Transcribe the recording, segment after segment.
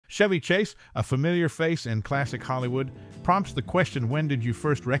Chevy Chase, a familiar face in classic Hollywood, prompts the question, when did you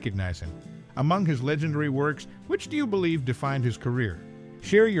first recognize him? Among his legendary works, which do you believe defined his career?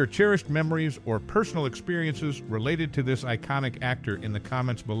 Share your cherished memories or personal experiences related to this iconic actor in the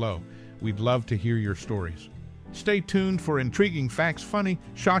comments below. We'd love to hear your stories. Stay tuned for intriguing facts, funny,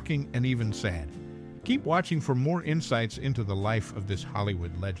 shocking, and even sad. Keep watching for more insights into the life of this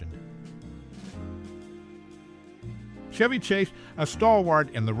Hollywood legend. Chevy Chase, a stalwart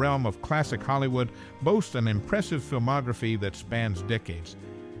in the realm of classic Hollywood, boasts an impressive filmography that spans decades.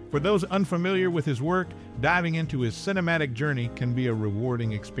 For those unfamiliar with his work, diving into his cinematic journey can be a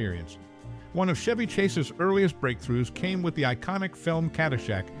rewarding experience. One of Chevy Chase's earliest breakthroughs came with the iconic film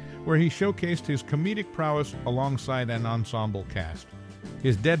Caddyshack, where he showcased his comedic prowess alongside an ensemble cast.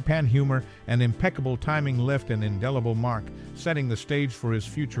 His deadpan humor and impeccable timing left an indelible mark, setting the stage for his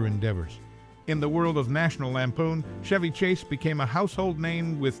future endeavors. In the world of National Lampoon, Chevy Chase became a household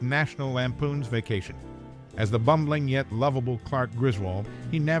name with National Lampoon's Vacation. As the bumbling yet lovable Clark Griswold,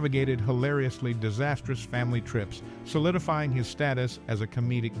 he navigated hilariously disastrous family trips, solidifying his status as a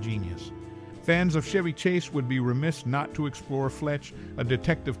comedic genius. Fans of Chevy Chase would be remiss not to explore Fletch, a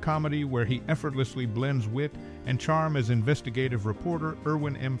detective comedy where he effortlessly blends wit and charm as investigative reporter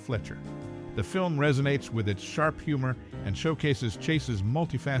Irwin M. Fletcher. The film resonates with its sharp humor and showcases Chase's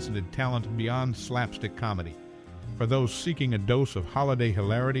multifaceted talent beyond slapstick comedy. For those seeking a dose of holiday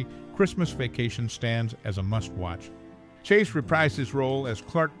hilarity, Christmas Vacation stands as a must-watch. Chase reprised his role as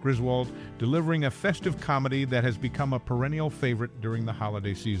Clark Griswold, delivering a festive comedy that has become a perennial favorite during the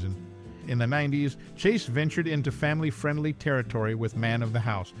holiday season. In the 90s, Chase ventured into family-friendly territory with Man of the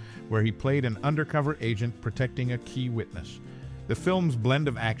House, where he played an undercover agent protecting a key witness. The film's blend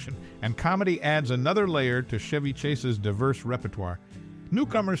of action and comedy adds another layer to Chevy Chase's diverse repertoire.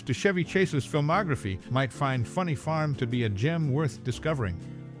 Newcomers to Chevy Chase's filmography might find Funny Farm to be a gem worth discovering.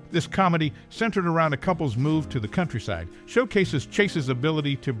 This comedy, centered around a couple's move to the countryside, showcases Chase's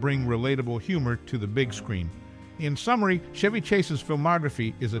ability to bring relatable humor to the big screen. In summary, Chevy Chase's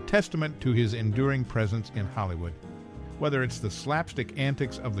filmography is a testament to his enduring presence in Hollywood. Whether it's the slapstick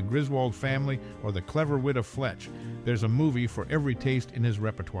antics of the Griswold family or the clever wit of Fletch, there's a movie for every taste in his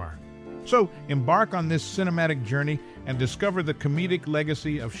repertoire. So, embark on this cinematic journey and discover the comedic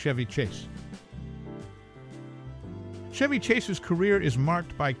legacy of Chevy Chase. Chevy Chase's career is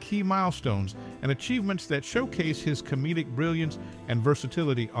marked by key milestones and achievements that showcase his comedic brilliance and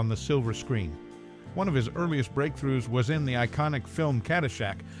versatility on the silver screen. One of his earliest breakthroughs was in the iconic film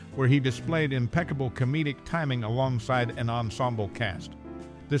Caddyshack, where he displayed impeccable comedic timing alongside an ensemble cast.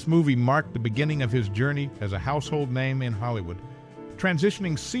 This movie marked the beginning of his journey as a household name in Hollywood.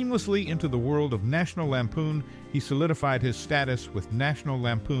 Transitioning seamlessly into the world of National Lampoon, he solidified his status with National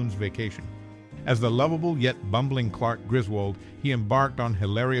Lampoon's Vacation. As the lovable yet bumbling Clark Griswold, he embarked on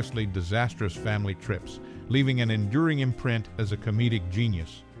hilariously disastrous family trips, leaving an enduring imprint as a comedic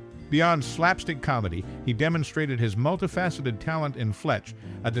genius. Beyond slapstick comedy, he demonstrated his multifaceted talent in Fletch,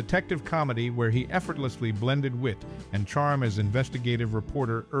 a detective comedy where he effortlessly blended wit and charm as investigative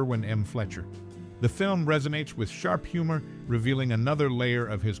reporter Irwin M. Fletcher. The film resonates with sharp humor, revealing another layer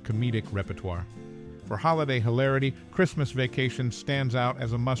of his comedic repertoire. For holiday hilarity, Christmas Vacation stands out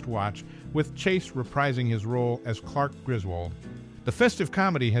as a must-watch, with Chase reprising his role as Clark Griswold. The festive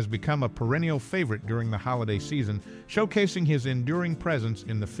comedy has become a perennial favorite during the holiday season, showcasing his enduring presence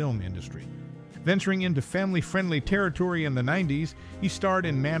in the film industry. Venturing into family-friendly territory in the 90s, he starred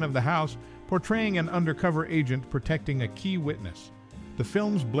in Man of the House, portraying an undercover agent protecting a key witness. The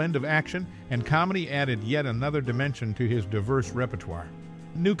film's blend of action and comedy added yet another dimension to his diverse repertoire.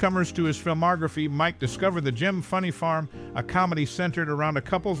 Newcomers to his filmography might discover the gem Funny Farm, a comedy centered around a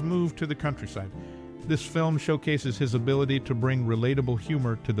couple's move to the countryside. This film showcases his ability to bring relatable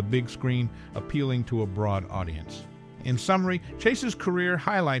humor to the big screen, appealing to a broad audience. In summary, Chase's career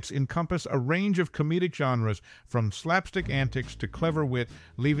highlights encompass a range of comedic genres, from slapstick antics to clever wit,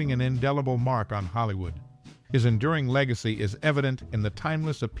 leaving an indelible mark on Hollywood. His enduring legacy is evident in the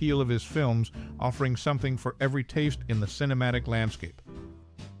timeless appeal of his films, offering something for every taste in the cinematic landscape.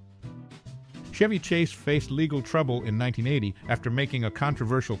 Chevy Chase faced legal trouble in 1980 after making a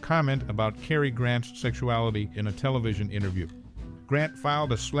controversial comment about Cary Grant's sexuality in a television interview. Grant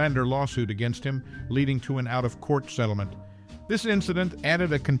filed a slander lawsuit against him, leading to an out-of-court settlement. This incident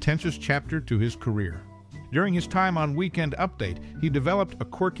added a contentious chapter to his career. During his time on Weekend Update, he developed a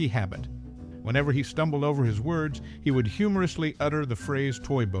quirky habit. Whenever he stumbled over his words, he would humorously utter the phrase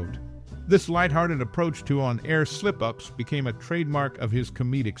 "toy boat." This lighthearted approach to on-air slip-ups became a trademark of his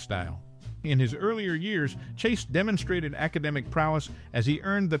comedic style. In his earlier years, Chase demonstrated academic prowess as he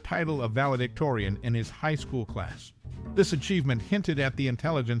earned the title of valedictorian in his high school class. This achievement hinted at the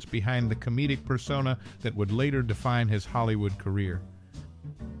intelligence behind the comedic persona that would later define his Hollywood career.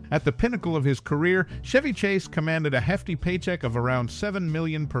 At the pinnacle of his career, Chevy Chase commanded a hefty paycheck of around $7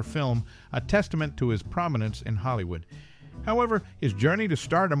 million per film, a testament to his prominence in Hollywood. However, his journey to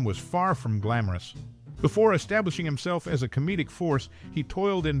stardom was far from glamorous. Before establishing himself as a comedic force, he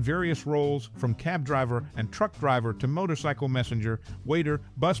toiled in various roles from cab driver and truck driver to motorcycle messenger, waiter,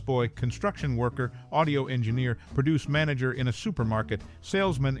 busboy, construction worker, audio engineer, produce manager in a supermarket,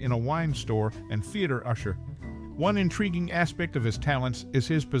 salesman in a wine store, and theater usher. One intriguing aspect of his talents is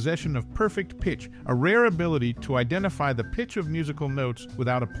his possession of perfect pitch, a rare ability to identify the pitch of musical notes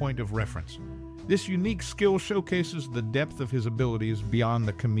without a point of reference. This unique skill showcases the depth of his abilities beyond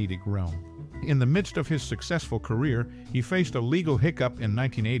the comedic realm. In the midst of his successful career, he faced a legal hiccup in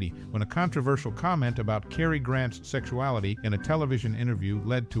 1980 when a controversial comment about Cary Grant's sexuality in a television interview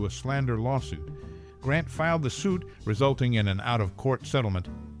led to a slander lawsuit. Grant filed the suit, resulting in an out-of-court settlement.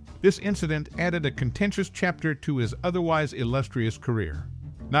 This incident added a contentious chapter to his otherwise illustrious career.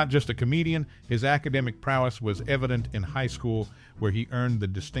 Not just a comedian, his academic prowess was evident in high school, where he earned the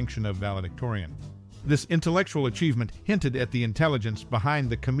distinction of valedictorian. This intellectual achievement hinted at the intelligence behind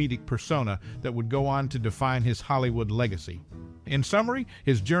the comedic persona that would go on to define his Hollywood legacy. In summary,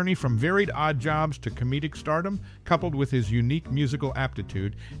 his journey from varied odd jobs to comedic stardom, coupled with his unique musical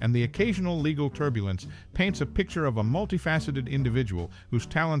aptitude and the occasional legal turbulence, paints a picture of a multifaceted individual whose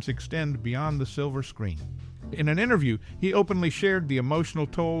talents extend beyond the silver screen. In an interview, he openly shared the emotional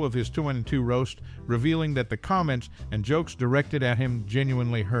toll of his 2-2 roast, revealing that the comments and jokes directed at him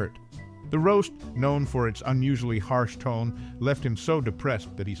genuinely hurt. The roast, known for its unusually harsh tone, left him so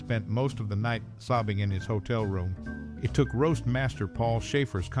depressed that he spent most of the night sobbing in his hotel room. It took roast master Paul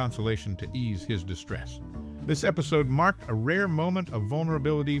Schaefer's consolation to ease his distress. This episode marked a rare moment of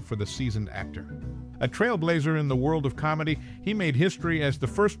vulnerability for the seasoned actor. A trailblazer in the world of comedy, he made history as the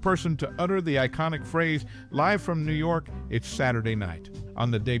first person to utter the iconic phrase, "Live from New York, it's Saturday night,"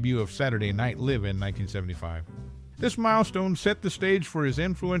 on the debut of Saturday Night Live in 1975. This milestone set the stage for his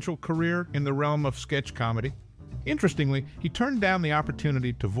influential career in the realm of sketch comedy. Interestingly, he turned down the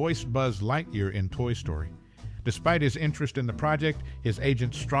opportunity to voice Buzz Lightyear in Toy Story. Despite his interest in the project, his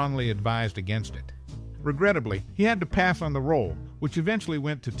agent strongly advised against it. Regrettably, he had to pass on the role, which eventually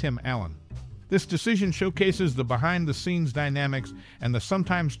went to Tim Allen. This decision showcases the behind-the-scenes dynamics and the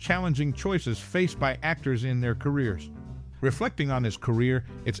sometimes challenging choices faced by actors in their careers. Reflecting on his career,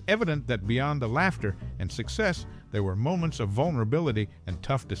 it's evident that beyond the laughter and success, there were moments of vulnerability and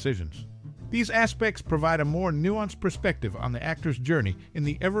tough decisions. These aspects provide a more nuanced perspective on the actor's journey in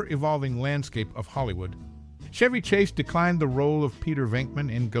the ever-evolving landscape of Hollywood. Chevy Chase declined the role of Peter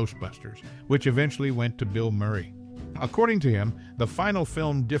Venkman in Ghostbusters, which eventually went to Bill Murray. According to him, the final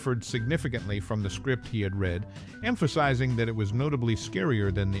film differed significantly from the script he had read, emphasizing that it was notably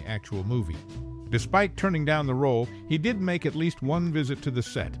scarier than the actual movie. Despite turning down the role, he did make at least one visit to the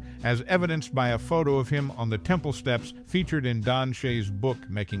set, as evidenced by a photo of him on the temple steps featured in Don Cheadle's book,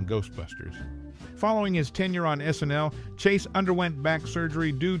 Making Ghostbusters. Following his tenure on SNL, Chase underwent back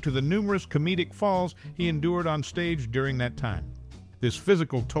surgery due to the numerous comedic falls he endured on stage during that time. This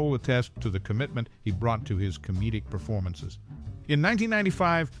physical toll attests to the commitment he brought to his comedic performances. In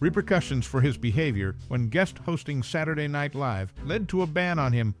 1995, repercussions for his behavior when guest hosting Saturday Night Live led to a ban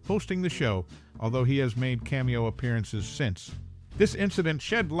on him hosting the show, although he has made cameo appearances since. This incident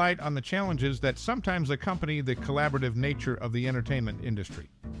shed light on the challenges that sometimes accompany the collaborative nature of the entertainment industry.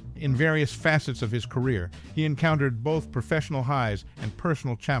 In various facets of his career, he encountered both professional highs and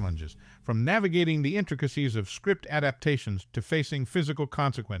personal challenges, from navigating the intricacies of script adaptations to facing physical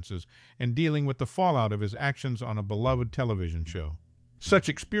consequences and dealing with the fallout of his actions on a beloved television show. Such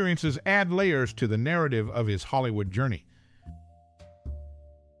experiences add layers to the narrative of his Hollywood journey,